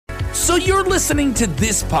So you're listening to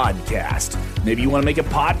this podcast. Maybe you want to make a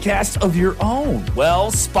podcast of your own.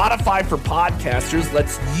 Well, Spotify for Podcasters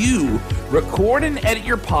lets you record and edit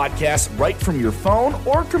your podcast right from your phone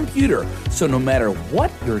or computer. So no matter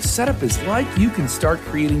what your setup is like, you can start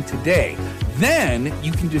creating today. Then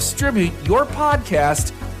you can distribute your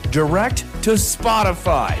podcast direct to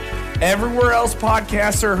Spotify. Everywhere else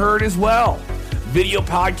podcasts are heard as well. Video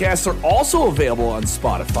podcasts are also available on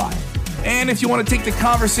Spotify. And if you want to take the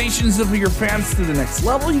conversations of your fans to the next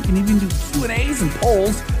level, you can even do Q&As and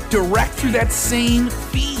polls direct through that same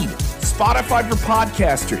feed. Spotify for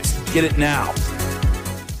Podcasters. Get it now.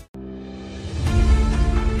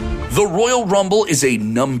 The Royal Rumble is a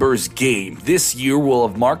numbers game. This year will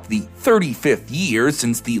have marked the 35th year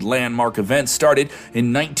since the landmark event started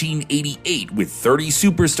in 1988 with 30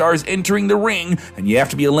 superstars entering the ring, and you have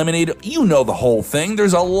to be eliminated. You know the whole thing.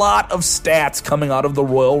 There's a lot of stats coming out of the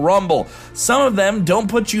Royal Rumble. Some of them don't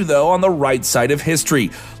put you, though, on the right side of history.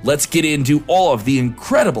 Let's get into all of the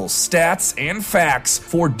incredible stats and facts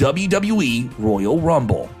for WWE Royal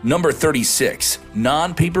Rumble. Number 36,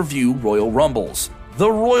 non-pay-per-view Royal Rumbles. The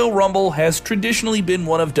Royal Rumble has traditionally been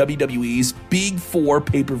one of WWE's Big Four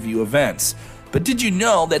pay-per-view events. But did you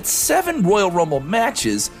know that 7 Royal Rumble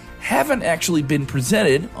matches haven't actually been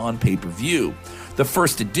presented on pay-per-view? The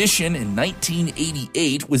first edition in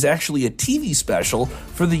 1988 was actually a TV special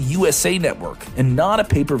for the USA Network and not a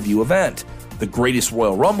pay-per-view event. The Greatest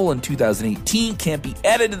Royal Rumble in 2018 can't be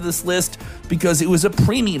added to this list because it was a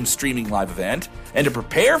premium streaming live event. And to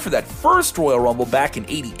prepare for that first Royal Rumble back in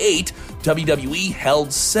 '88, WWE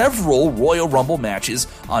held several Royal Rumble matches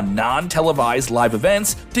on non-televised live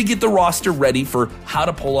events to get the roster ready for how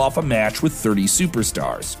to pull off a match with 30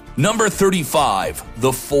 superstars. Number 35,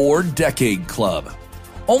 the 4-Decade Club.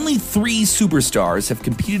 Only 3 superstars have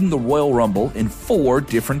competed in the Royal Rumble in 4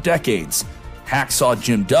 different decades. Hacksaw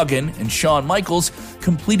Jim Duggan and Shawn Michaels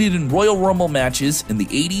completed in Royal Rumble matches in the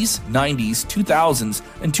 80s, 90s, 2000s,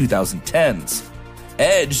 and 2010s.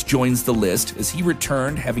 Edge joins the list as he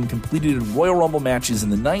returned having completed in Royal Rumble matches in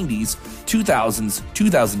the 90s, 2000s,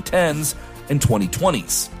 2010s, and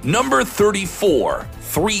 2020s. Number 34,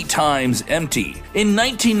 3 times empty. In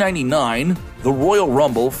 1999, the Royal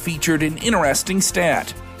Rumble featured an interesting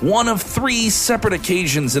stat. One of 3 separate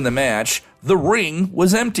occasions in the match, the ring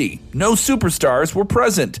was empty. No superstars were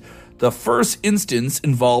present. The first instance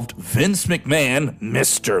involved Vince McMahon,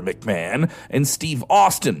 Mr. McMahon, and Steve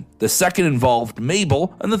Austin. The second involved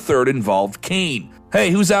Mabel, and the third involved Kane. Hey,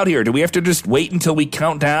 who's out here? Do we have to just wait until we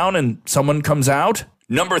count down and someone comes out?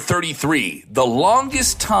 Number 33, the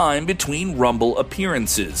longest time between Rumble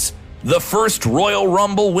appearances. The first Royal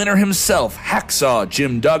Rumble winner himself, Hacksaw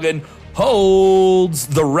Jim Duggan, holds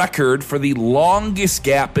the record for the longest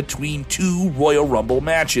gap between 2 Royal Rumble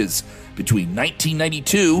matches, between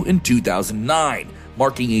 1992 and 2009,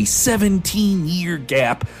 marking a 17-year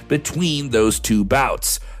gap between those 2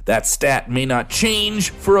 bouts. That stat may not change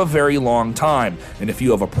for a very long time, and if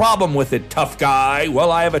you have a problem with it, tough guy,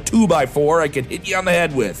 well, I have a 2x4 I can hit you on the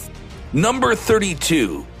head with. Number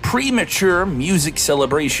 32, premature music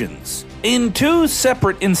celebrations. In 2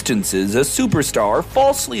 separate instances, a superstar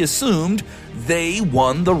falsely assumed they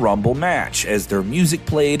won the Rumble match as their music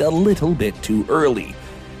played a little bit too early.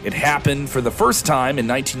 It happened for the first time in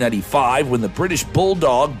 1995 when the British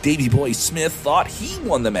Bulldog Davey Boy Smith thought he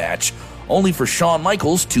won the match, only for Shawn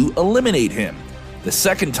Michaels to eliminate him. The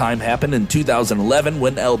second time happened in 2011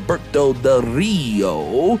 when Alberto Del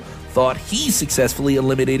Rio thought he successfully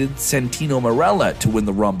eliminated Santino Marella to win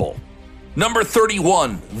the Rumble. Number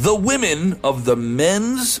 31, the women of the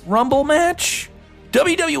Men's Rumble match.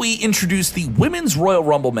 WWE introduced the Women's Royal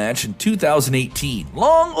Rumble match in 2018.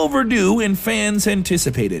 Long overdue and fans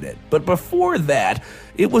anticipated it. But before that,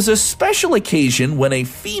 it was a special occasion when a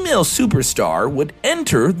female superstar would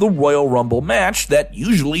enter the Royal Rumble match that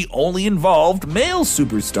usually only involved male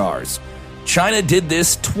superstars. Chyna did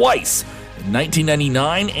this twice, in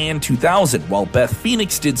 1999 and 2000, while Beth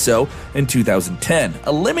Phoenix did so in 2010,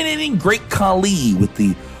 eliminating Great Khali with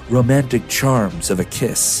the romantic charms of a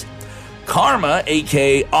kiss. Karma,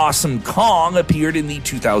 aka Awesome Kong, appeared in the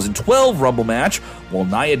 2012 Rumble match, while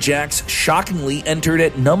Nia Jax shockingly entered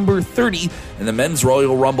at number 30 in the Men's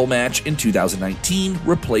Royal Rumble match in 2019,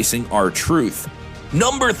 replacing R-Truth.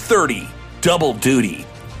 Number 30, Double Duty.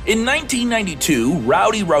 In 1992,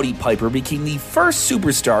 Rowdy Piper became the first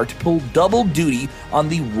superstar to pull double duty on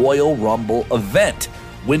the Royal Rumble event,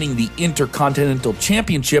 winning the Intercontinental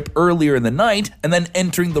Championship earlier in the night and then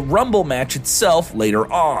entering the Rumble match itself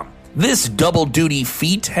later on. This double duty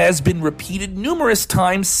feat has been repeated numerous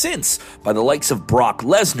times since by the likes of Brock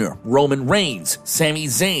Lesnar, Roman Reigns, Sami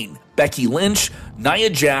Zayn, Becky Lynch, Nia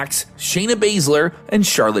Jax, Shayna Baszler, and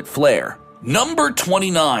Charlotte Flair. Number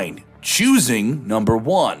 29, choosing number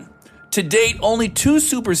 1. To date, only 2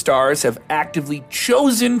 superstars have actively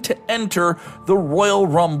chosen to enter the Royal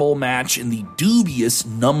Rumble match in the dubious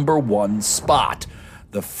number 1 spot.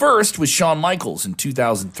 The first was Shawn Michaels in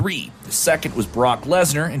 2003. The second was Brock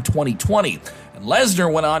Lesnar in 2020. And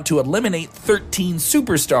Lesnar went on to eliminate 13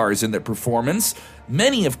 superstars in their performance.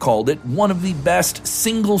 Many have called it one of the best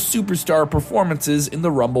single superstar performances in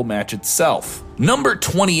the Rumble match itself. Number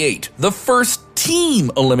 28, the first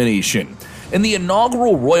team elimination. In the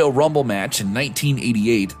inaugural Royal Rumble match in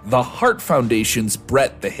 1988, the Hart Foundation's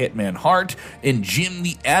Bret the Hitman Hart and Jim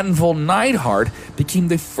the Anvil Neidhart became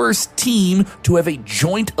the first team to have a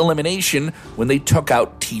joint elimination when they took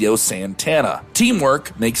out Tito Santana.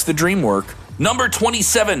 Teamwork makes the dream work. Number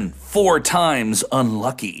 27, 4 times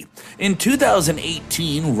unlucky. In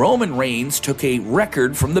 2018, Roman Reigns took a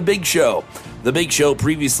record from The Big Show. The Big Show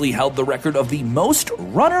previously held the record of the most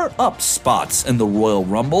runner-up spots in the Royal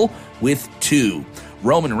Rumble with 2.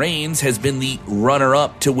 Roman Reigns has been the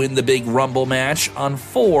runner-up to win the Big Rumble match on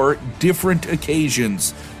 4 different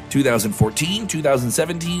occasions: 2014,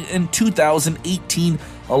 2017, and 2018,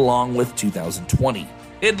 along with 2020.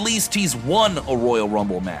 At least he's won a Royal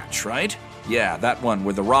Rumble match, right? Yeah, that one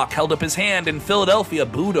where The Rock held up his hand and Philadelphia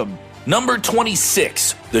booed him. Number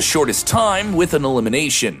 26, the shortest time with an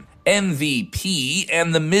elimination. MVP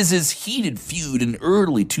and The Miz's heated feud in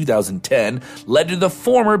early 2010 led to the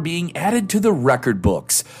former being added to the record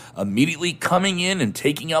books, immediately coming in and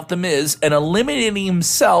taking out The Miz and eliminating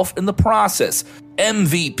himself in the process.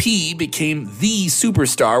 MVP became the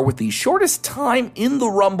superstar with the shortest time in the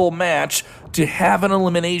Rumble match to have an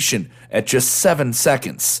elimination at just 7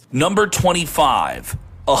 seconds. Number 25.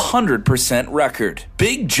 100% record.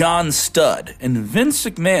 Big John Studd and Vince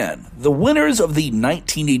McMahon, the winners of the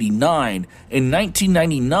 1989 and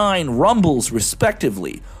 1999 Rumbles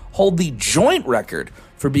respectively, hold the joint record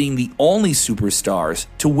for being the only superstars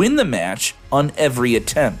to win the match on every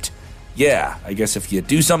attempt. Yeah, I guess if you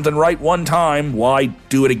do something right one time, why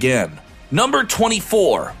do it again? Number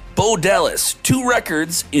 24, Bo Dallas, 2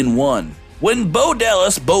 records in 1. When Bo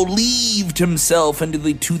Dallas believed himself into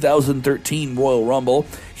the 2013 Royal Rumble,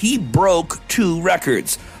 he broke 2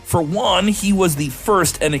 records. For one, he was the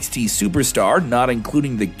first NXT superstar, not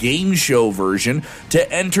including the game show version,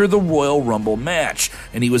 to enter the Royal Rumble match.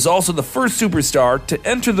 And he was also the first superstar to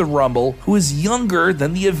enter the Rumble who is younger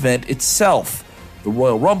than the event itself. The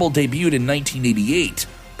Royal Rumble debuted in 1988.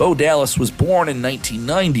 Bo Dallas was born in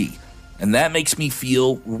 1990. And that makes me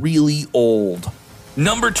feel really old.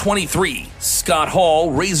 Number 23, Scott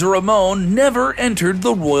Hall, Razor Ramon never entered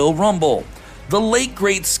the Royal Rumble. The late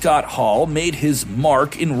great Scott Hall made his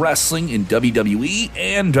mark in wrestling in WWE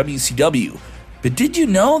and WCW. But did you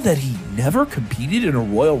know that he never competed in a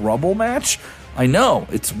Royal Rumble match? I know,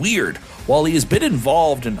 it's weird. While he has been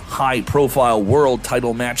involved in high-profile world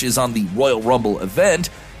title matches on the Royal Rumble event,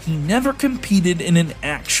 he never competed in an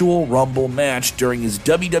actual Rumble match during his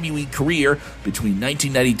WWE career between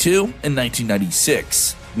 1992 and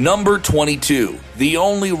 1996. Number 22, the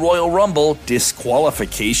only Royal Rumble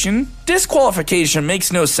disqualification? Disqualification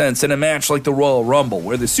makes no sense in a match like the Royal Rumble,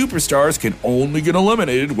 where the superstars can only get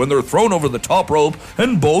eliminated when they're thrown over the top rope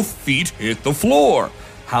and both feet hit the floor.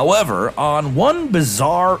 However, on one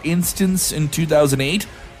bizarre instance in 2008,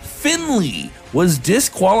 Finlay was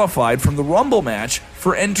disqualified from the Rumble match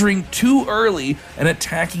for entering too early and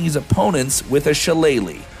attacking his opponents with a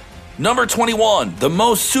shillelagh. Number 21, the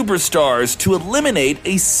most superstars to eliminate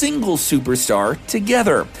a single superstar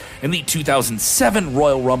together. In the 2007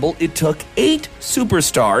 Royal Rumble, it took 8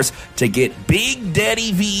 superstars to get Big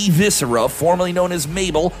Daddy V Viscera, formerly known as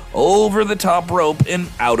Mabel, over the top rope and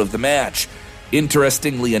out of the match.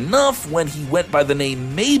 Interestingly enough, when he went by the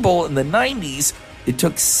name Mabel in the 90s, it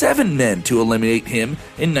took 7 men to eliminate him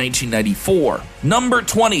in 1994. Number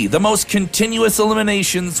 20, the most continuous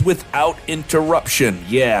eliminations without interruption.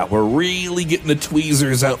 Yeah, we're really getting the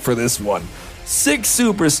tweezers out for this one. 6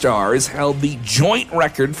 superstars held the joint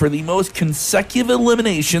record for the most consecutive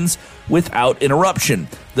eliminations without interruption.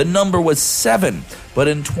 The number was 7, but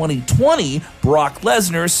in 2020, Brock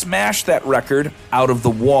Lesnar smashed that record out of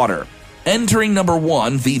the water. Entering number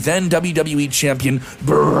 1, the then WWE champion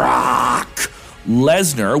Brock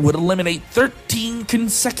Lesnar would eliminate 13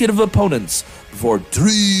 consecutive opponents before Drew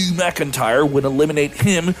McIntyre would eliminate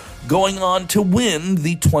him, going on to win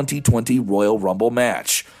the 2020 Royal Rumble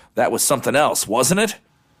match. That was something else, wasn't it?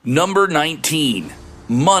 Number 19,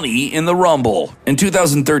 Money in the Rumble. In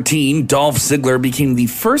 2013, Dolph Ziggler became the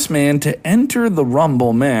first man to enter the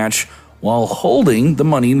Rumble match while holding the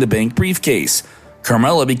Money in the Bank briefcase.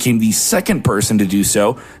 Carmella became the second person to do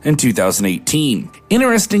so in 2018.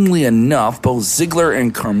 Interestingly enough, both Ziggler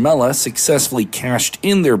and Carmella successfully cashed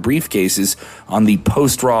in their briefcases on the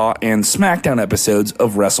post-Raw and SmackDown episodes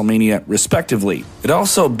of WrestleMania, respectively. It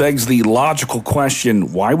also begs the logical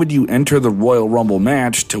question, why would you enter the Royal Rumble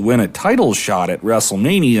match to win a title shot at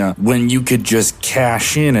WrestleMania when you could just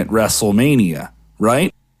cash in at WrestleMania,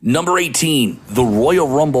 right? Number 18, the Royal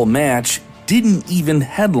Rumble match didn't even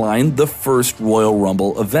headline the first Royal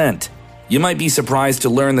Rumble event. You might be surprised to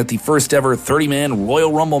learn that the first ever 30-man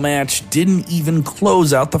Royal Rumble match didn't even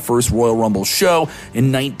close out the first Royal Rumble show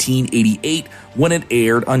in 1988 when it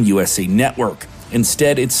aired on USA Network.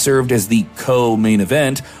 Instead, it served as the co-main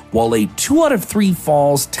event, while a 2 out of 3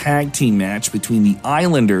 falls tag team match between the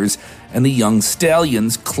Islanders and the Young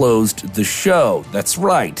Stallions closed the show. That's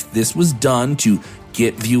right, this was done to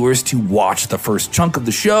get viewers to watch the first chunk of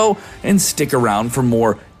the show and stick around for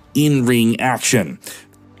more in-ring action.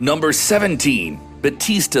 Number 17,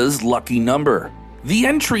 Batista's lucky number. The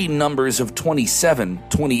entry numbers of 27,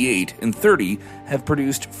 28, and 30 have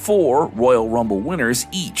produced 4 Royal Rumble winners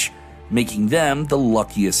each, making them the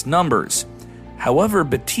luckiest numbers. However,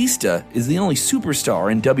 Batista is the only superstar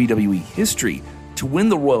in WWE history to win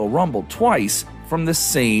the Royal Rumble twice from the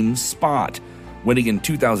same spot, winning in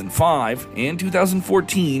 2005 and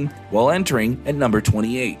 2014 while entering at number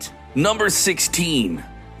 28. Number 16,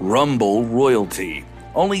 Rumble Royalty.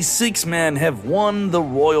 Only 6 men have won the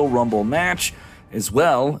Royal Rumble match, as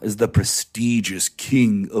well as the prestigious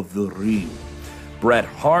King of the Ring. Bret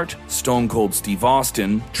Hart, Stone Cold Steve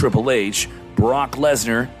Austin, Triple H, Brock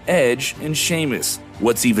Lesnar, Edge, and Sheamus.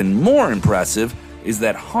 What's even more impressive is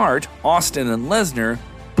that Hart, Austin, and Lesnar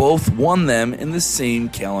both won them in the same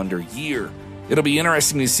calendar year. It'll be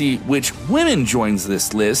interesting to see which women joins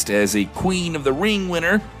this list as a Queen of the Ring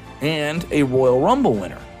winner and a Royal Rumble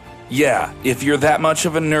winner. Yeah, if you're that much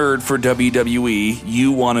of a nerd for WWE,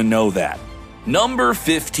 you want to know that. Number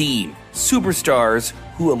 15, superstars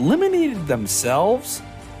who eliminated themselves.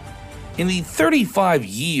 In the 35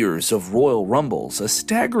 years of Royal Rumbles, a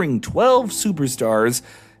staggering 12 superstars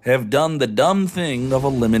have done the dumb thing of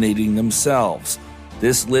eliminating themselves.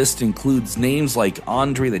 This list includes names like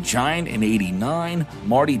Andre the Giant in 89,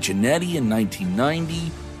 Marty Jannetty in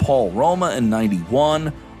 1990, Paul Roma in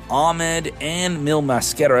 91, Ahmed and Mil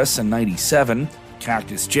Mascaras in 97,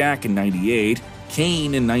 Cactus Jack in 98,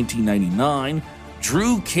 Kane in 1999,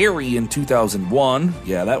 Drew Carey in 2001,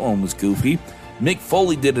 yeah, that one was goofy, Mick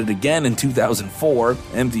Foley did it again in 2004,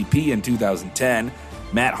 MVP in 2010,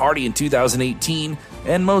 Matt Hardy in 2018,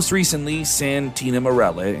 and most recently, Santina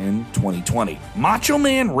Marella in 2020. Macho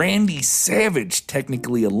Man Randy Savage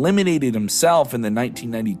technically eliminated himself in the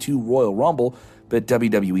 1992 Royal Rumble, but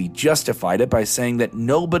WWE justified it by saying that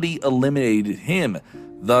nobody eliminated him,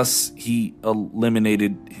 thus he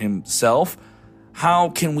eliminated himself. How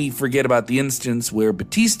can we forget about the instance where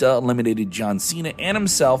Batista eliminated John Cena and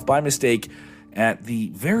himself by mistake at the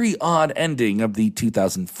very odd ending of the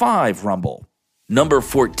 2005 Rumble? Number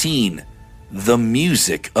 14, the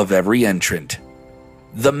music of every entrant.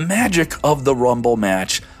 The magic of the Rumble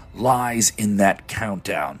match lies in that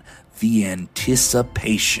countdown, the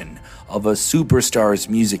anticipation of a superstar's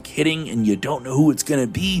music hitting and you don't know who it's going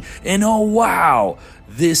to be, and oh wow,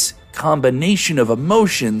 this combination of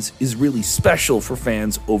emotions is really special for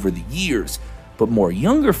fans over the years, but more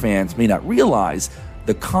younger fans may not realize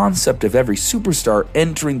the concept of every superstar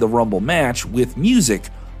entering the Rumble match with music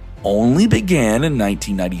only began in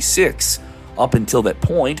 1996. Up until that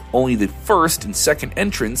point, only the first and second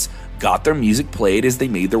entrants got their music played as they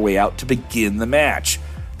made their way out to begin the match.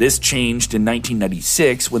 This changed in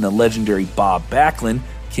 1996 when the legendary Bob Backlund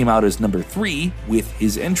came out as number 3 with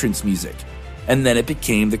his entrance music. And then it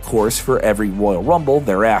became the course for every Royal Rumble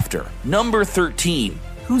thereafter. Number 13,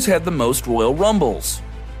 who's had the most Royal Rumbles?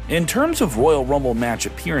 In terms of Royal Rumble match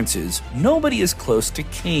appearances, nobody is close to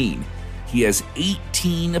Kane. He has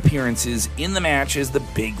 18 appearances in the match as the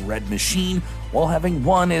Big Red Machine, while having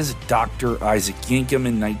one as Dr. Isaac Yankem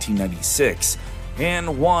in 1996,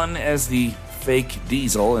 and one as the Fake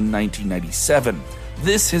Diesel in 1997.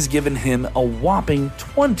 This has given him a whopping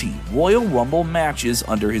 20 Royal Rumble matches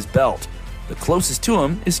under his belt. The closest to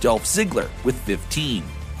him is Dolph Ziggler with 15.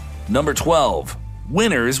 Number 12,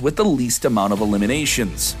 winners with the least amount of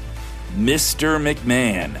eliminations. Mr.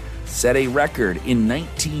 McMahon set a record in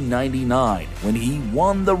 1999 when he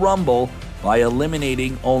won the Rumble by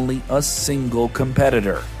eliminating only a single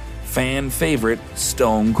competitor, fan favorite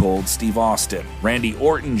Stone Cold Steve Austin. Randy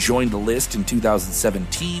Orton joined the list in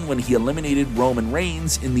 2017 when he eliminated Roman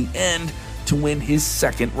Reigns in the end to win his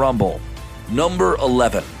second Rumble. Number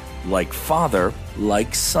 11, like father,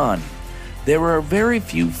 like son. There are very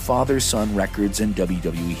few father-son records in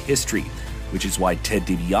WWE history, which is why Ted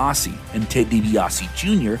DiBiase and Ted DiBiase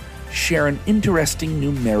Jr. share an interesting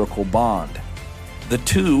numerical bond. The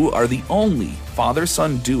two are the only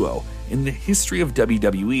father-son duo in the history of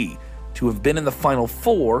WWE to have been in the Final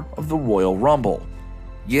Four of the Royal Rumble.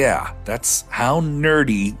 Yeah, that's how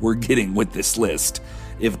nerdy we're getting with this list.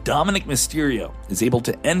 If Dominic Mysterio is able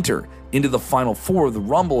to enter into the Final Four of the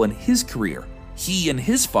Rumble in his career, he and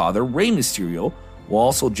his father, Rey Mysterio, will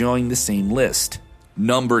also join the same list.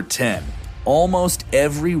 Number 10. Almost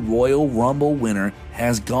every Royal Rumble winner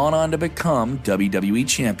has gone on to become WWE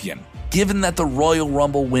Champion. Given that the Royal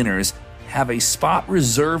Rumble winners have a spot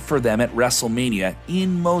reserved for them at WrestleMania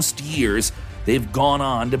in most years, they've gone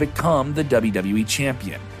on to become the WWE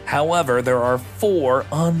Champion. However, there are 4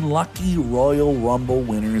 unlucky Royal Rumble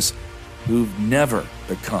winners who've never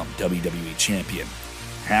become WWE Champion.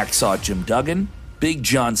 Hacksaw Jim Duggan, Big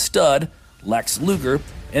John Studd, Lex Luger,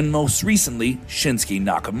 and most recently, Shinsuke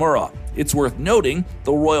Nakamura. It's worth noting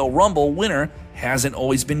the Royal Rumble winner hasn't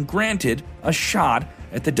always been granted a shot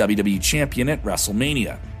at the WWE Champion at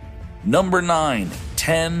WrestleMania. Number 9.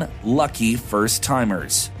 10 lucky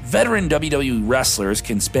first-timers. Veteran WWE wrestlers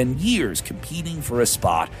can spend years competing for a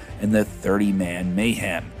spot in the 30-man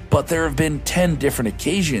mayhem, but there have been 10 different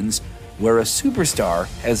occasions where a superstar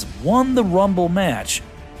has won the Rumble match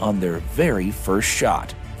on their very first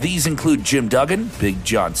shot. These include Jim Duggan, Big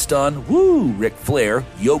John Studd, Ric Flair,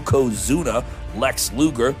 Yokozuna, Lex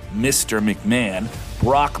Luger, Mr. McMahon,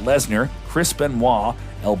 Brock Lesnar, Chris Benoit,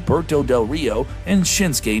 Alberto Del Rio, and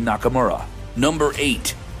Shinsuke Nakamura. Number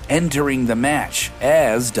 8. Entering the match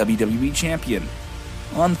as WWE Champion.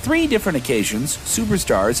 On 3 different occasions,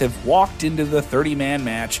 superstars have walked into the 30-man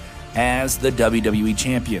match as the WWE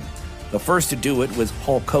Champion. The first to do it was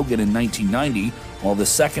Hulk Hogan in 1990, while the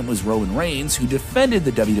second was Roman Reigns, who defended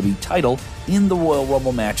the WWE title in the Royal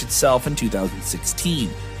Rumble match itself in 2016.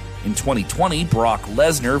 In 2020, Brock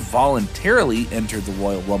Lesnar voluntarily entered the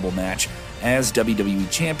Royal Rumble match as WWE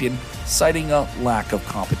Champion, citing a lack of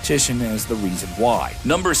competition as the reason why.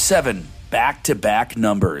 Number 7. Back-to-back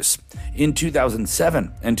numbers. In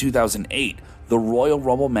 2007 and 2008, the Royal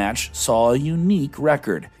Rumble match saw a unique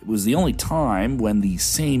record. It was the only time when the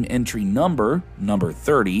same entry number, number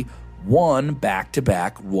 30, won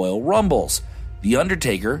back-to-back Royal Rumbles. The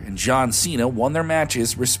Undertaker and John Cena won their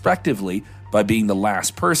matches respectively by being the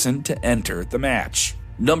last person to enter the match.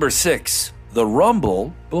 Number 6. The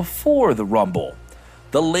Rumble before the Rumble.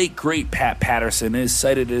 The late great Pat Patterson is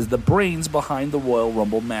cited as the brains behind the Royal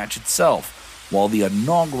Rumble match itself. While the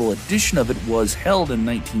inaugural edition of it was held in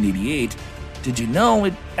 1988, did you know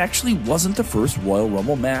it actually wasn't the first Royal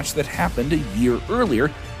Rumble match that happened a year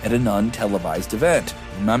earlier at an untelevised event?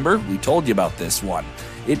 Remember, we told you about this one.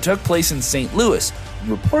 It took place in St. Louis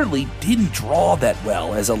and reportedly didn't draw that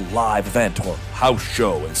well as a live event, or house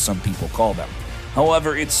show as some people call them.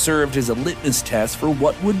 However, it served as a litmus test for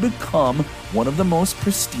what would become one of the most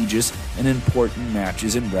prestigious and important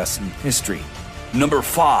matches in wrestling history. Number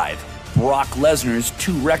 5. Brock Lesnar's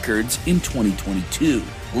 2 records in 2022.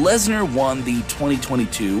 Lesnar won the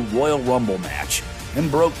 2022 Royal Rumble match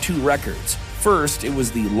and broke 2 records. First, it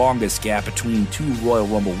was the longest gap between 2 Royal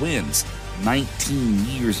Rumble wins, 19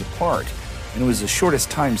 years apart, and it was the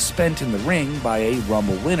shortest time spent in the ring by a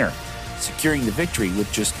Rumble winner, securing the victory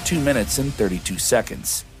with just 2 minutes and 32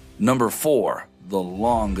 seconds. Number 4. The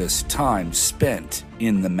longest time spent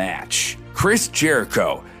in the match. Chris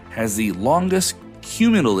Jericho has the longest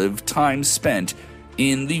cumulative time spent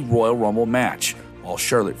in the Royal Rumble match, while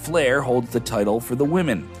Charlotte Flair holds the title for the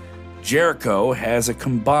women. Jericho has a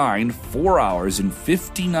combined 4 hours and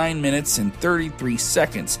 59 minutes and 33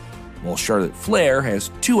 seconds, while Charlotte Flair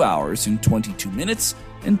has 2 hours and 22 minutes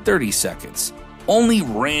and 30 seconds. Only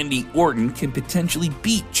Randy Orton can potentially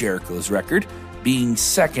beat Jericho's record, being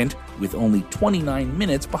second with only 29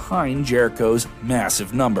 minutes behind Jericho's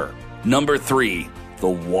massive number. Number 3. The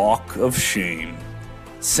Walk of Shame.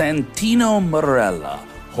 Santino Marella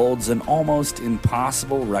holds an almost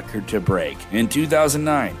impossible record to break. In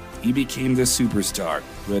 2009, he became the superstar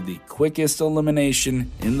who had the quickest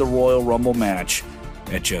elimination in the Royal Rumble match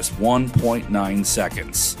at just 1.9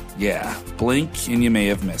 seconds. Yeah, blink and you may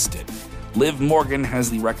have missed it. Liv Morgan has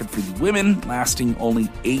the record for the women, lasting only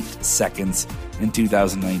 8 seconds in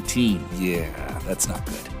 2019. Yeah, that's not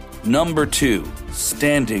good. Number 2,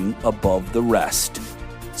 standing above the rest.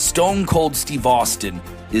 Stone Cold Steve Austin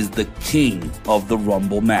is the king of the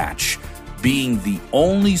Rumble match, being the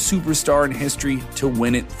only superstar in history to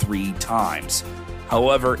win it 3 times.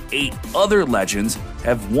 However, 8 other legends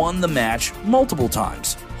have won the match multiple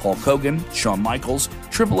times. Hulk Hogan, Shawn Michaels,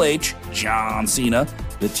 Triple H, John Cena,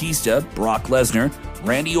 Batista, Brock Lesnar,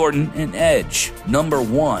 Randy Orton, and Edge. Number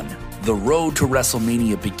 1. The road to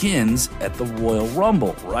WrestleMania begins at the Royal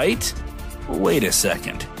Rumble, right? Wait a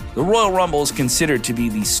second. The Royal Rumble is considered to be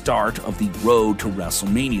the start of the road to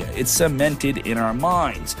WrestleMania. It's cemented in our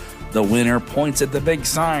minds. The winner points at the big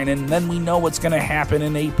sign, and then we know what's going to happen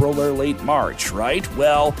in April or late March, right?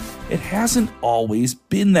 Well, it hasn't always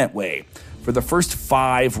been that way. For the first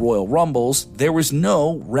 5 Royal Rumbles, there was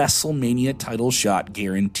no WrestleMania title shot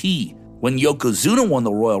guarantee. When Yokozuna won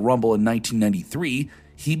the Royal Rumble in 1993,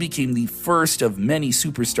 he became the first of many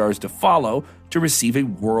superstars to follow to receive a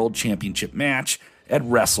World Championship match at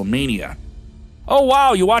WrestleMania. Oh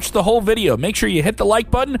wow, you watched the whole video. Make sure you hit the like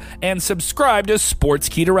button and subscribe to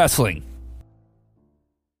Sportskeeda Wrestling.